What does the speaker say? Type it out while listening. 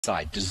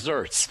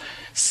desserts,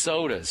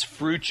 sodas,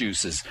 fruit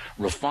juices,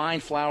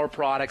 refined flour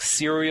products,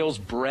 cereals,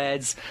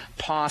 breads,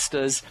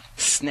 pastas,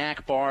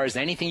 snack bars,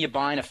 anything you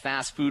buy in a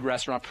fast food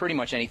restaurant, pretty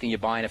much anything you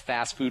buy in a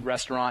fast food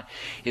restaurant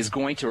is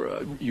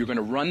you're going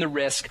to run the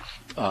risk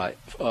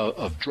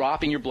of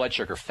dropping your blood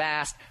sugar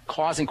fast,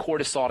 causing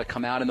cortisol to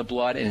come out in the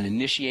blood, and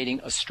initiating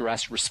a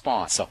stress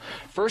response. So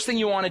first thing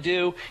you want to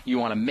do, you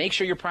want to make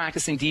sure you're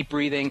practicing deep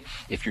breathing.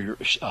 If you're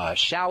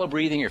shallow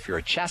breathing, or if you're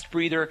a chest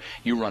breather,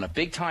 you run a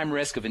big time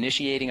risk of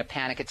initiating a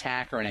panic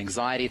attack or an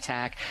anxiety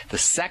attack. The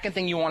second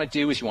thing you want to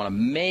do is you want to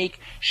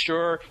make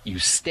sure you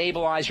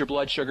stabilize your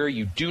blood sugar.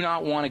 You do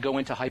not want to go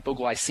into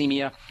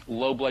hypoglycemia,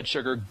 low blood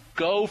sugar.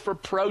 Go for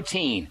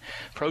protein.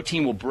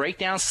 Protein will break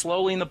down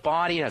slowly in the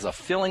body. It has a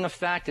filling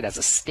effect. It has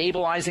a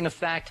stabilizing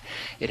effect.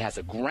 It has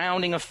a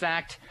grounding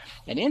effect.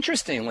 And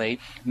interestingly,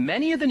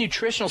 many of the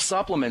nutritional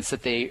supplements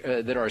that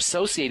are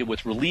associated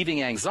with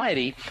relieving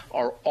anxiety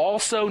are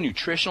also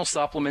nutritional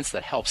supplements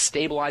that help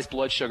stabilize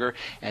blood sugar,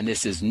 and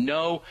this is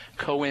no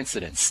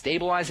coincidence.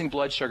 Stabilizing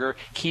blood sugar,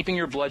 keeping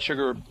your blood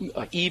sugar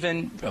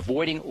even,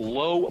 avoiding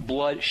low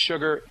blood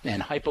sugar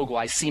and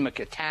hypoglycemic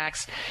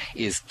attacks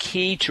is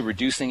key to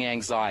reducing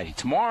anxiety.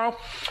 Tomorrow,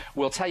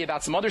 we'll tell you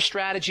about some other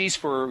strategies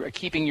for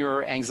keeping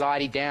your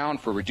anxiety down,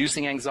 for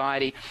reducing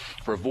anxiety,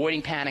 for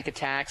avoiding panic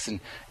attacks and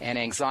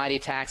anxiety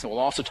attacks, and we'll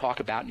also talk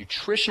about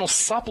nutritional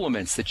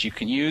supplements that you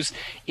can use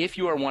if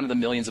you are one of the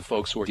millions of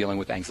folks who are dealing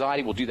with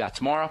anxiety. We'll do that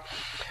tomorrow.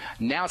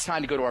 Now it's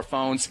time to go to our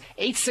phones.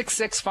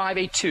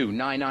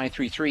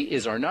 866-582-9933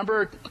 is our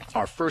number.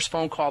 Our first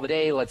phone call of the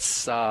day.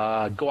 Let's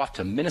go off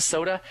to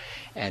Minnesota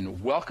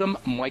and welcome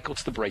Michael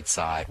to the bright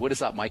side. What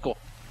is up, Michael?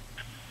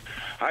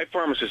 Hi,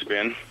 Pharmacist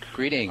Ben.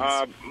 Greetings.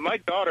 My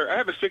daughter, I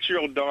have a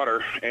 6-year-old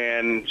daughter,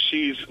 and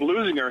she's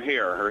losing her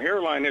hair. Her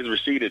hairline has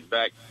receded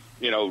back,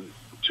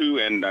 to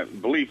and I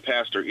believe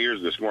past her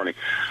ears this morning.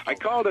 I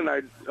called and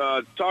I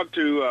talked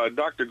to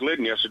Dr.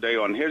 Glidden yesterday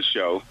on his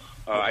show.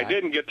 I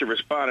didn't get to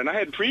respond, and I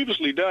had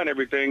previously done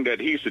everything that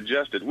he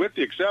suggested, with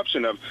the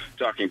exception of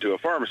talking to a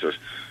pharmacist.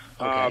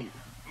 Okay.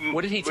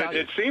 What did he tell you?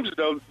 It seems as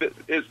though,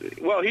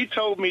 he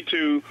told me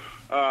to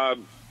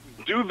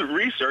do the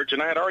research,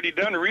 and I had already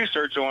done the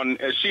research on.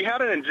 She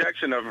had an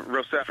injection of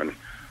Rocephin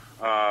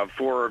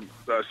for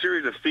a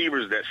series of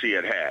fevers that she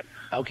had had.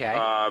 Okay.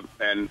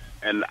 And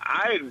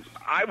I'm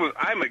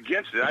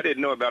against it. I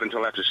didn't know about it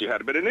until after she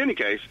had it. But in any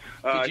case,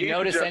 did you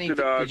notice anything?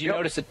 Did you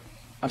notice it?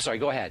 I'm sorry.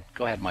 Go ahead,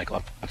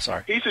 Michael. I'm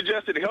sorry. He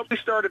suggested a Healthy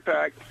Starter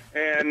Pack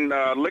and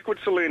liquid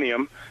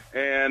selenium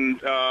and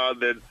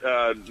the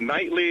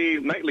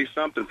nightly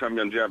something from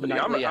Longevity.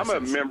 I'm a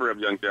member of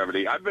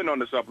Longevity. I've been on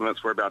the supplements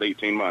for about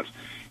 18 months.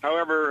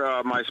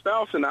 However, my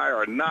spouse and I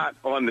are not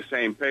on the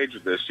same page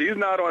with this. She's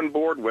not on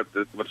board with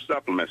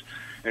supplements.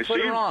 And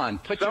Put her on.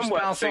 Put your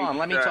spouse on.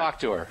 Let me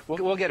talk to her.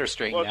 We'll get her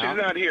straightened out. Well,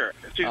 she's not here.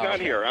 She's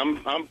not here. I'm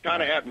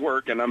kind of at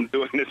work, and I'm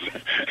doing this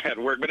at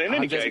work. But in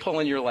any case, I'm just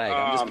pulling your leg.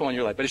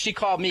 But if she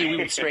called me, we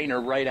would straighten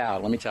her right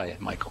out. Let me tell you,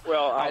 Michael.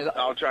 Well,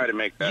 I'll try to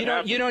make that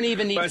happen. You don't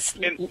even need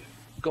to.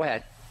 Go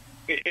ahead.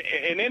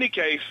 In any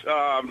case,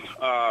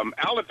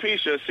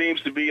 alopecia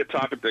seems to be a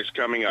topic that's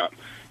coming up.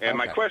 And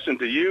my question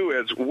to you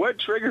is, what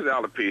triggers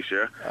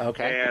alopecia?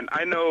 Okay. And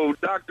I know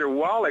Dr.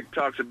 Wallach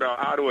talks about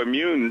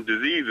autoimmune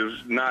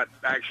diseases not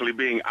actually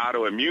being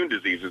autoimmune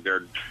diseases.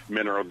 They're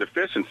mineral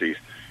deficiencies.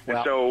 Well,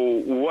 and so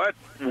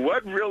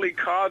what really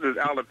causes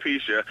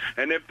alopecia?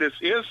 And if this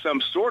is some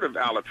sort of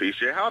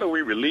alopecia, how do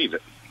we relieve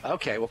it?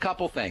 Okay, well, a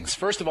couple things.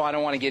 First of all, I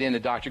don't want to get into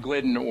Dr.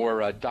 Glidden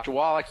or Dr.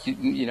 Wallach.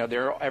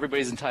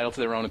 Everybody's entitled to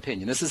their own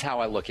opinion. This is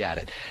how I look at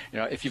it.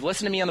 If you've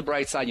listened to me on the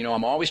bright side,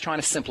 I'm always trying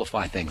to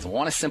simplify things. I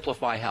want to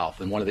simplify health.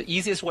 And one of the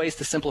easiest ways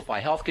to simplify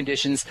health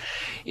conditions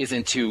is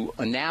into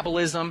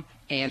anabolism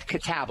and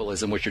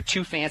catabolism, which are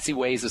two fancy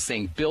ways of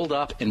saying build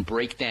up and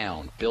break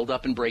down. Build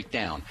up and break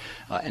down.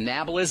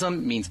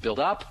 Anabolism means build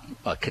up.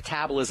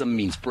 Catabolism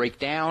means break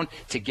down.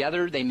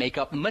 Together, they make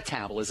up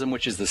metabolism,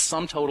 which is the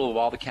sum total of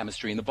all the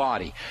chemistry in the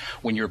body.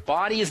 When your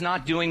body is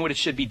not doing what it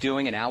should be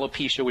doing, and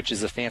alopecia, which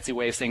is a fancy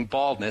way of saying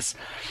baldness,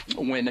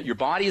 when your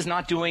body is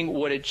not doing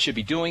what it should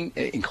be doing,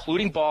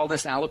 including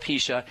baldness,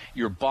 alopecia,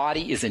 your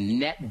body is in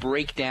net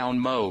breakdown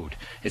mode.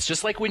 It's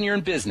just like when you're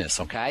in business,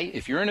 okay?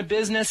 If you're in a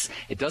business,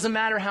 it doesn't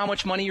matter how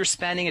much money you're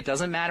spending. It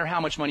doesn't matter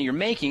how much money you're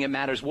making. It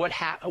matters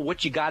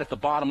what you got at the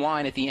bottom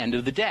line at the end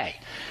of the day.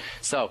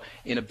 So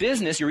in a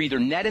business, you're either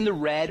net in the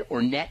red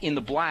or net in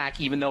the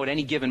black, even though at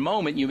any given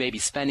moment you may be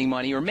spending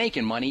money or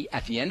making money.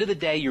 At the end of the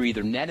day, you're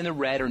either net in the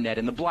red or net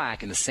in the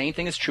black. And the same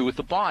thing is true with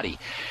the body.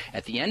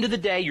 At the end of the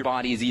day, your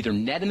body is either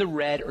net in the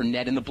red or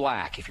net in the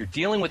black. If you're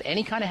dealing with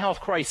any kind of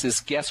health crisis,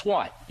 guess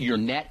what? You're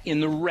net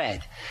in the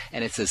red.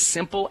 And it's as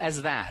simple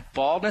as that.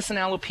 Baldness and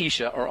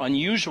alopecia are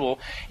unusual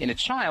in a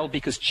child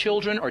because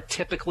children are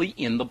typically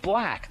in the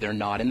black. They're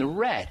not in the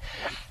red.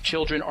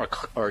 Children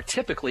are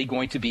typically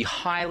going to be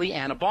highly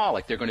anabolic.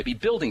 They're going to be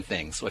building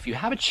things. So if you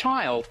have a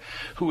child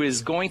who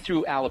is going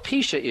through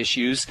alopecia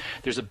issues,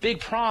 there's a big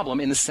problem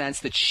in the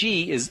sense that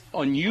she is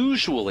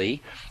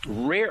unusually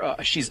rare.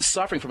 She's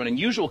suffering from an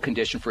unusual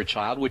condition for a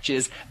child, which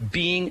is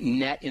being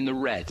net in the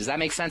red. Does that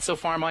make sense so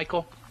far,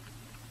 Michael?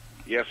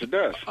 Yes, it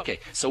does. Okay,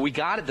 so we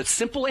got it. The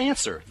simple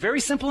answer, very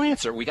simple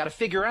answer. We got to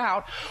figure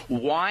out,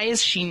 why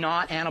is she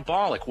not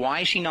anabolic?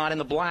 Why is she not in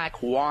the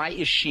black? Why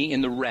is she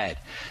in the red?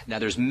 Now,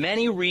 there's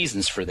many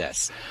reasons for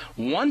this.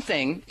 One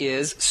thing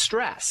is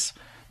stress.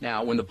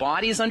 Now, when the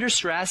body is under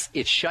stress,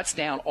 it shuts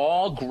down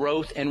all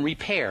growth and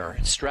repair.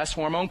 Stress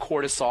hormone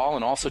cortisol,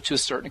 and also to a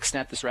certain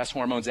extent the stress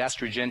hormones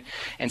estrogen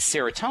and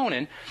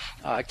serotonin,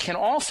 can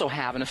also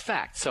have an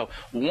effect. So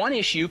one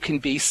issue can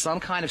be some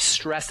kind of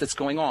stress that's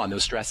going on.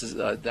 Those stresses,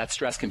 that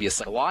stress can be a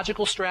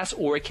psychological stress,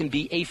 or it can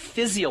be a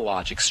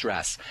physiologic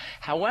stress.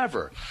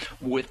 However,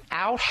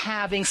 without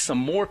having some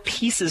more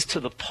pieces to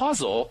the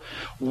puzzle,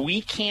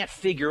 we can't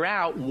figure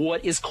out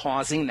what is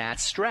causing that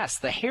stress.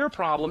 The hair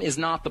problem is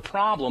not the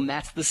problem.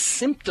 That's the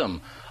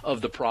symptom of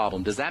the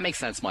problem. Does that make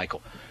sense,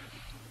 Michael?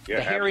 Yeah,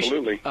 the hair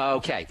absolutely.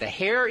 Okay, the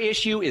hair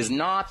issue is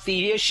not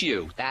the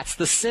issue. That's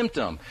the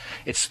symptom.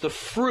 It's the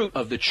fruit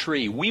of the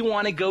tree. We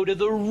want to go to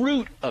the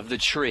root of the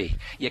tree.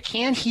 You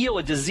can't heal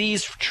a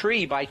diseased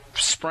tree by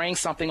spraying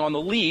something on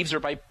the leaves or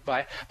by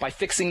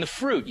fixing the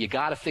fruit. You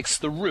got to fix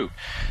the root.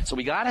 So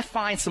we got to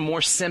find some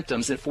more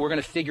symptoms if we're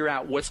going to figure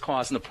out what's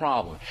causing the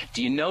problem.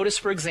 Do you notice,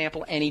 for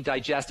example, any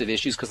digestive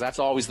issues? Because that's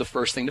always the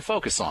first thing to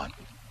focus on.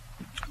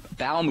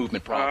 Bowel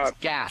movement problems,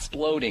 gas,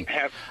 bloating.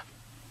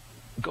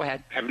 Go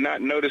ahead. Have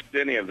not noticed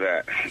any of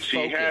that.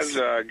 She has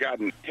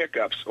gotten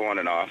hiccups on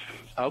and off.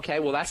 Okay,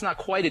 well, that's not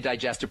quite a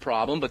digestive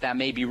problem, but that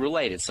may be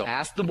related. So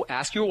ask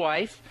your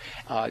wife.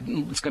 It's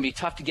going to be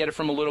tough to get it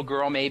from a little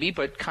girl maybe,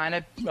 but kind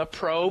of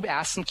probe,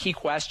 ask some key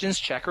questions,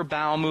 check her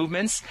bowel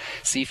movements,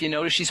 see if you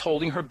notice she's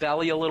holding her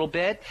belly a little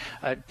bit.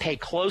 Pay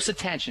close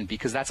attention,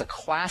 because that's a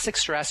classic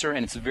stressor,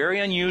 and it's very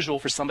unusual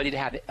for somebody to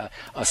have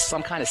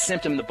some kind of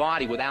symptom in the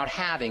body without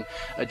having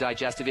a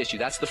digestive issue.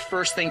 That's the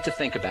first thing to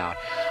think about.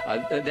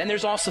 Then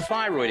there's also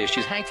thyroid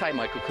issues. Hang tight,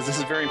 Michael, because this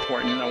is very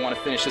important, and I want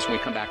to finish this when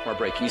we come back from our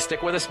break. Can you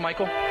stick with us,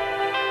 Michael?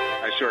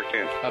 I sure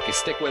can. Okay,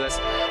 stick with us.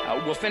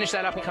 We'll finish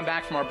that up and come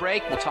back from our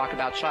break. We'll talk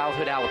about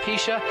childhood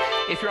alopecia.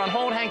 If you're on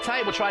hold, hang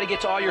tight. We'll try to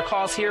get to all your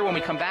calls here when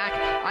we come back.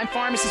 I'm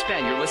Pharmacist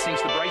Ben. You're listening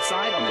to The Bright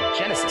Side on the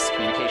Genesis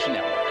Communication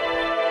Network.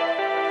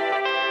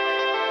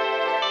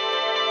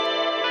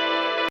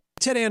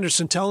 Ted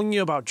Anderson telling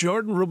you about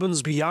Jordan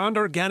Rubin's Beyond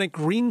Organic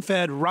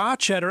Green-Fed Raw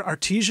Cheddar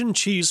Artesian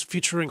Cheese,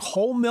 featuring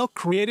whole milk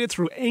created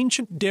through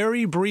ancient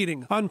dairy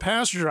breeding,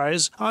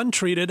 unpasteurized,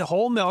 untreated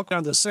whole milk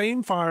on the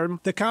same farm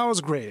the cows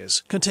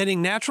graze,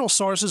 containing natural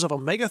sources of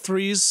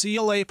omega-3s,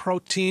 CLA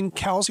protein,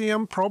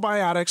 calcium,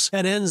 probiotics,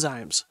 and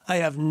enzymes. I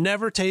have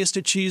never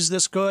tasted cheese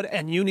this good,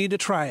 and you need to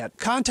try it.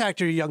 Contact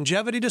your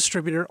longevity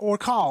distributor or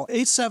call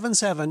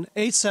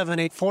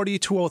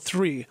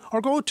 877-878-4203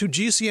 or go to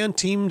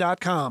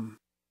gcnteam.com.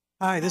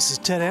 Hi, this is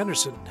Ted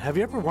Anderson. Have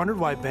you ever wondered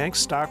why banks,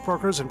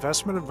 stockbrokers,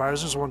 investment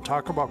advisors won't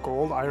talk about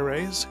gold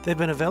IRAs? They've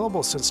been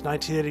available since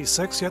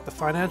 1986, yet the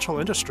financial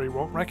industry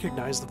won't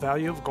recognize the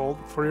value of gold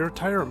for your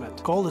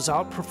retirement. Gold has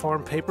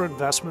outperformed paper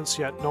investments,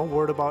 yet no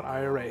word about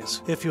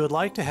IRAs. If you would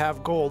like to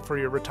have gold for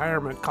your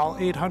retirement, call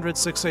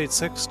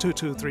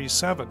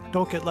 800-686-2237.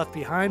 Don't get left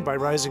behind by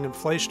rising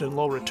inflation and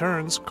low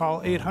returns.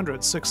 Call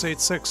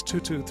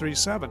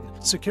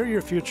 800-686-2237. Secure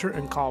your future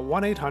and call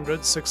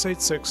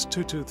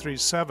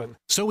 1-800-686-2237.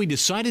 So we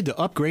decided to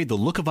upgrade the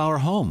look of our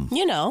home.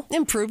 You know,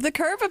 improve the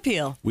curb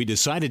appeal. We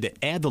decided to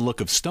add the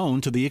look of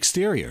stone to the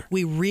exterior.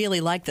 We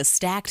really like the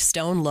stacked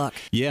stone look.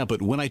 Yeah,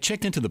 but when I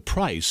checked into the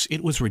price,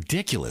 it was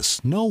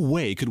ridiculous. No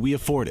way could we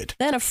afford it.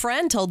 Then a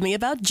friend told me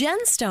about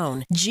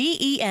Genstone.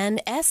 Genstone.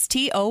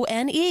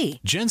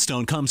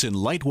 Genstone comes in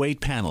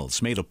lightweight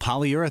panels made of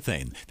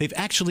polyurethane. They've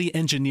actually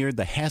engineered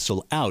the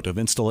hassle out of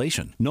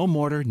installation. No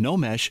mortar, no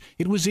mesh.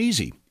 It was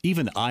easy.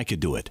 Even I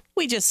could do it.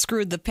 We just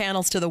screwed the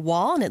panels to the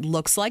wall and it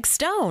looks like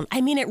stone. I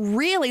mean, it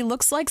really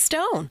looks like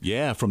stone.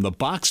 Yeah, from the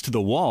box to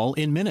the wall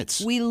in minutes.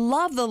 We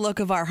love the look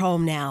of our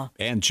home now.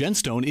 And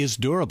Genstone is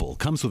durable,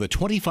 comes with a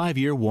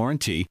 25-year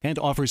warranty, and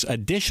offers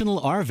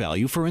additional R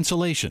value for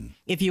insulation.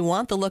 If you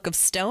want the look of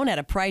stone at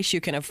a price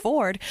you can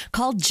afford,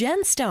 call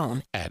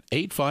Genstone at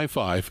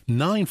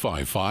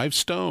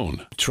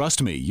 855-955-STONE.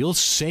 Trust me, you'll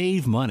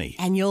save money.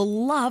 And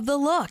you'll love the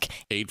look.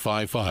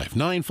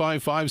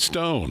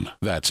 855-955-STONE.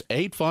 That's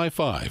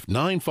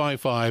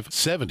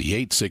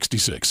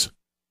 855-955-7866.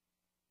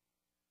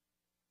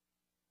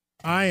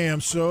 I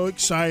am so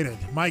excited.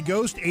 My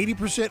Ghost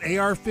 80%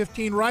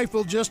 AR-15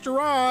 rifle just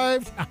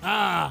arrived.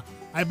 I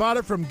bought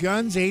it from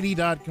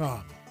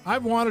guns80.com.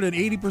 I've wanted an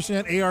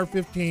 80%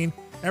 AR-15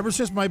 ever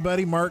since my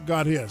buddy Mark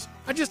got his.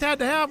 I just had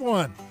to have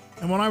one.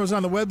 And when I was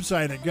on the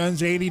website at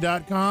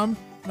guns80.com,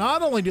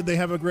 not only did they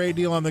have a great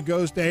deal on the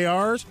Ghost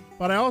ARs,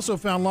 but I also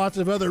found lots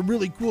of other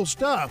really cool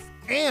stuff.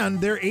 And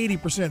they're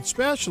 80%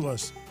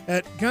 specialists.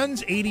 At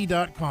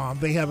guns80.com,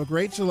 they have a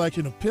great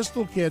selection of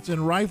pistol kits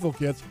and rifle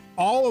kits.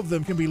 All of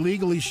them can be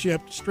legally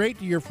shipped straight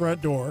to your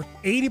front door.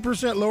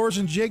 80% lowers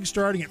and jigs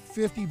starting at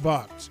 $50.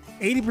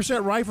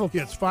 80% rifle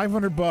kits,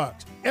 $500.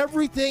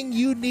 Everything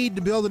you need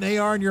to build an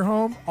AR in your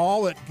home,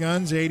 all at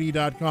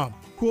guns80.com.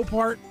 Cool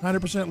part,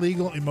 100%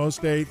 legal in most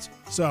states.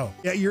 So,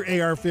 get your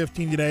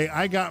AR-15 today.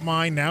 I got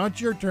mine. Now it's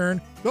your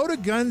turn. Go to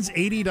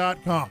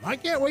guns80.com. I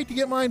can't wait to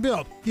get mine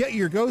built. Get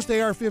your Ghost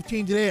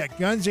AR-15 today at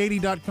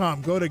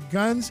guns80.com. Go to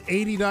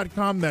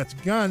guns80.com. That's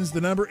guns,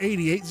 the number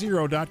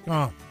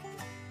 8080.com.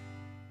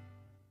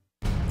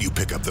 You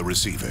pick up the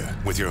receiver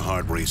with your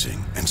heart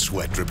racing and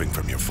sweat dripping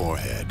from your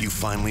forehead. You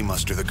finally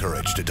muster the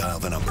courage to dial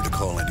the number to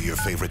call into your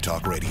favorite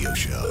talk radio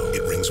show.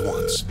 It rings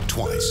once,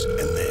 twice,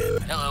 and then...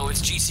 Hello,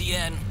 it's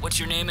GCN. What's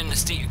your name and the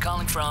state you're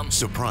calling from?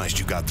 Surprised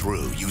you got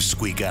through, you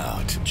squeak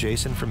out.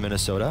 Jason from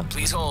Minnesota.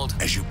 Please hold.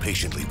 As you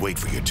patiently wait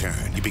for your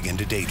turn, you begin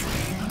to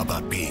daydream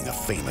about being a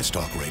famous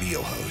talk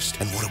radio host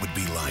and what it would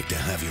be like to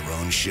have your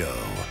own show.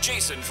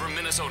 Jason from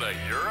Minnesota,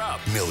 you're up.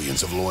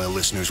 Millions of loyal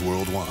listeners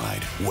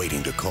worldwide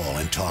waiting to call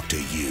and talk to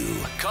you.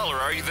 Caller,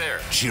 are you there?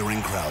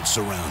 Cheering crowds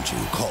surround you,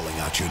 calling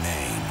out your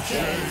name.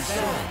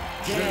 Jason!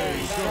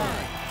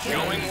 Jason!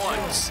 Going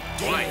once,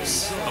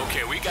 twice.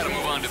 Okay, we gotta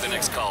move on to the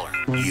next caller.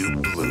 You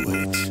blew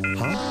it.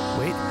 Huh?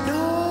 Wait,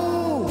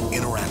 no!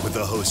 Interact with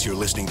the hosts you're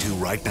listening to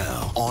right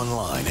now,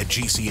 online at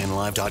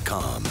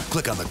GCNlive.com.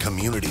 Click on the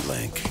community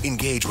link.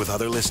 Engage with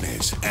other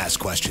listeners. Ask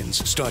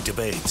questions. Start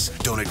debates.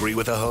 Don't agree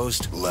with the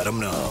host? Let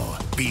them know.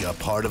 Be a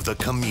part of the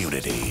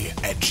community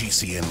at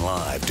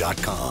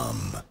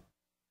GCNlive.com.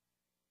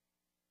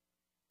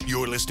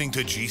 You're listening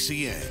to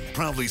GCN,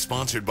 proudly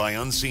sponsored by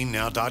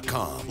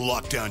UnseenNow.com.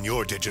 Lock down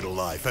your digital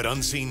life at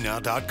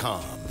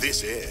UnseenNow.com.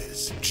 This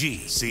is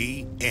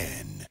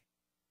GCN.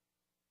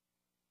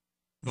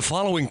 The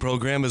following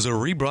program is a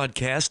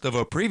rebroadcast of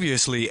a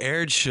previously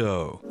aired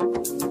show. All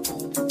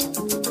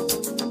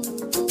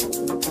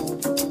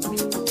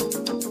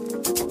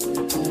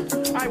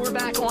right, we're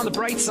back on the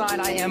bright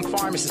side. I am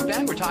Pharmacist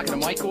Ben. We're talking to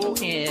Michael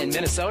in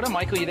Minnesota.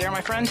 Michael, you there,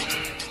 my friend?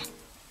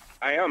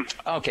 I am.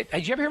 Okay.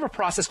 Did you ever hear of a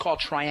process called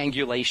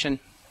triangulation?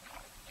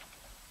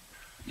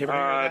 You ever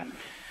hear of that?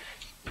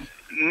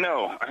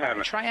 No, I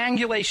haven't.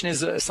 Triangulation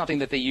is something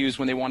that they use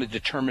when they want to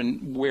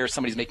determine where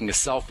somebody's making a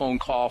cell phone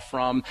call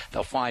from.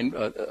 They'll find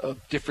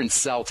different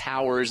cell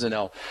towers, and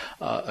they'll,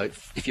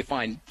 if you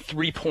find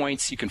 3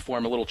 points, you can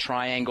form a little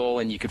triangle,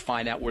 and you can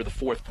find out where the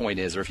fourth point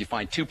is. Or if you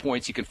find 2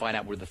 points, you can find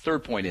out where the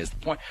third point is.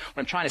 What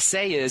I'm trying to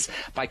say is,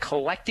 by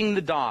collecting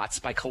the dots,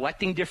 by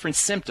collecting different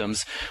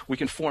symptoms, we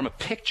can form a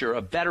picture,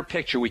 a better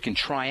picture. We can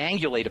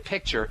triangulate a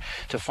picture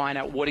to find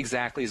out what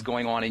exactly is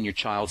going on in your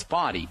child's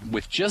body.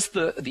 With just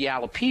the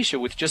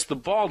alopecia, with just the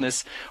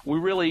baldness, we're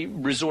really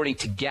resorting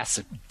to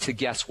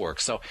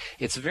guesswork. So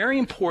it's very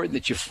important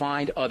that you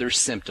find other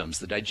symptoms.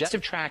 The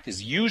digestive tract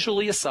is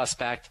usually a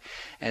suspect,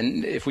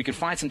 and if we can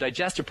find some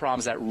digestive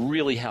problems, that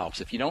really helps.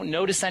 If you don't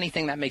notice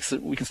anything, that makes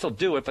it, we can still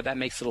do it, but that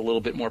makes it a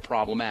little bit more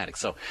problematic.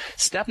 So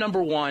step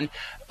number one,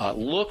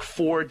 look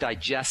for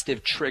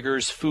digestive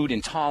triggers, food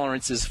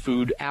intolerances,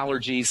 food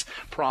allergies,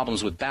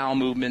 problems with bowel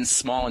movements,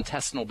 small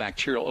intestinal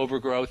bacterial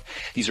overgrowth.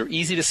 These are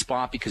easy to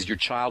spot because your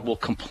child will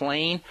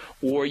complain,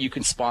 or you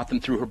can spot them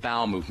through her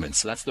bowel movements.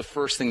 So that's the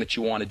first thing that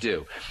you want to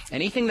do.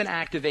 Anything that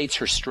activates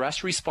her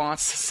stress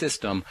response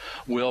system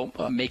will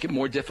make it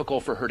more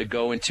difficult for her to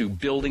go into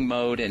building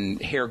mode,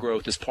 and hair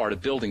growth is part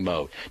of building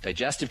mode.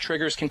 Digestive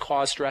triggers can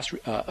cause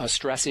a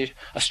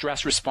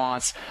stress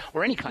response,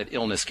 or any kind of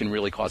illness can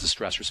really cause a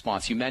stress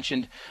response. You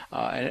mentioned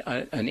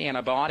an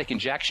antibiotic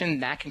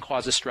injection. That can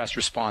cause a stress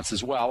response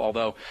as well,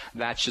 although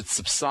that should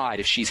subside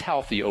if she's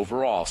healthy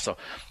overall. So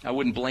I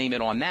wouldn't blame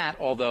it on that,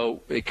 although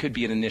it could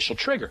be an initial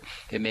trigger.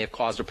 It may have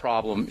caused a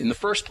problem in the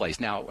first place.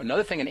 Now,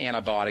 another thing an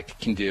antibiotic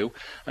can do,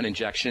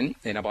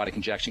 antibiotic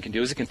injection can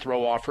do, is it can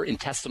throw off her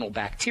intestinal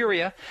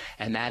bacteria,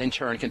 and that in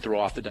turn can throw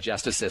off the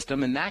digestive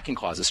system, and that can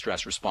cause a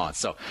stress response.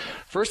 So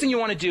first thing you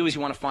want to do is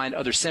you want to find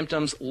other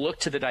symptoms.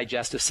 Look to the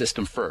digestive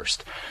system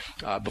first.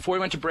 Before we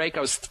went to break, I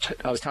was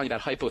telling you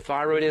about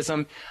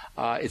hypothyroidism.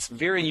 It's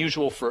very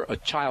unusual for a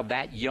child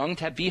that young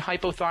to be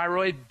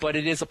hypothyroid, but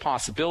it is a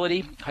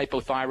possibility.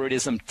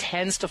 Hypothyroidism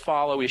tends to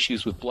follow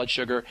issues with blood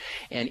sugar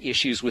and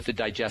issues with the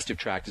digestive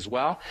tract as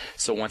well.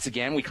 So once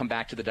again, we come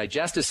back to the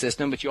digestive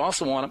system, but you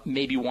also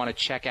maybe want to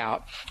check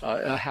out,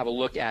 have a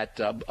look at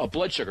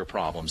blood sugar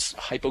problems.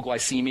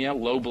 Hypoglycemia,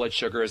 low blood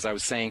sugar, as I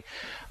was saying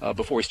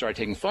before we started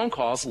taking phone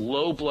calls,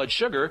 low blood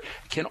sugar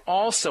can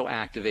also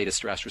activate a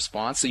stress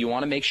response. So you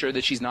want to make sure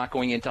that she's not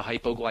going into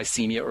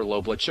hypoglycemia or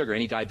low blood sugar.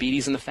 Any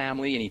diabetes in the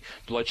family? Any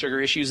blood sugar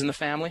issues in the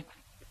family?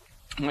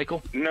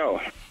 Michael? No.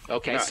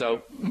 Okay,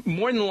 so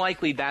more than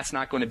likely that's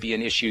not going to be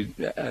an issue.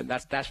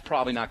 That's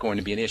probably not going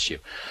to be an issue.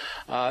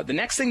 The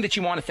next thing that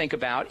you want to think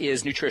about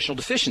is nutritional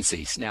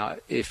deficiencies. Now,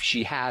 if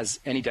she has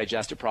any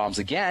digestive problems,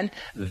 again,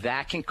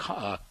 that can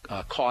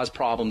cause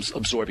problems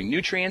absorbing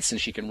nutrients,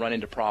 and she can run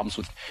into problems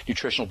with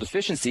nutritional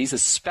deficiencies,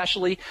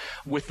 especially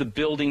with the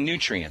building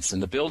nutrients.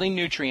 And the building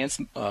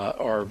nutrients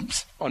are,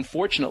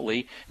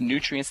 unfortunately,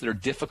 nutrients that are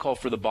difficult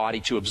for the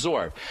body to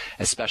absorb,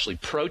 especially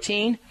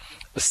protein,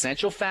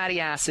 essential fatty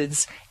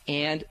acids,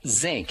 and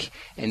zinc.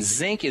 And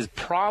zinc is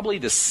probably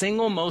the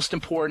single most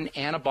important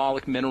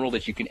anabolic mineral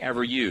that you can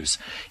ever use.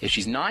 If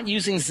she's not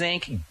using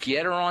zinc,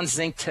 get her on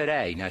zinc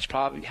today. Now,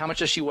 how much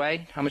does she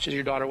weigh? How much does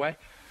your daughter weigh?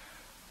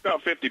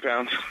 About 50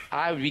 pounds.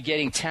 I would be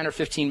getting 10 or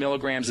 15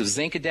 milligrams of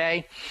zinc a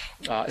day.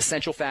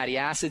 Essential fatty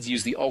acids,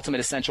 use the Ultimate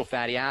Essential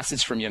Fatty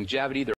Acids from Longevity. They're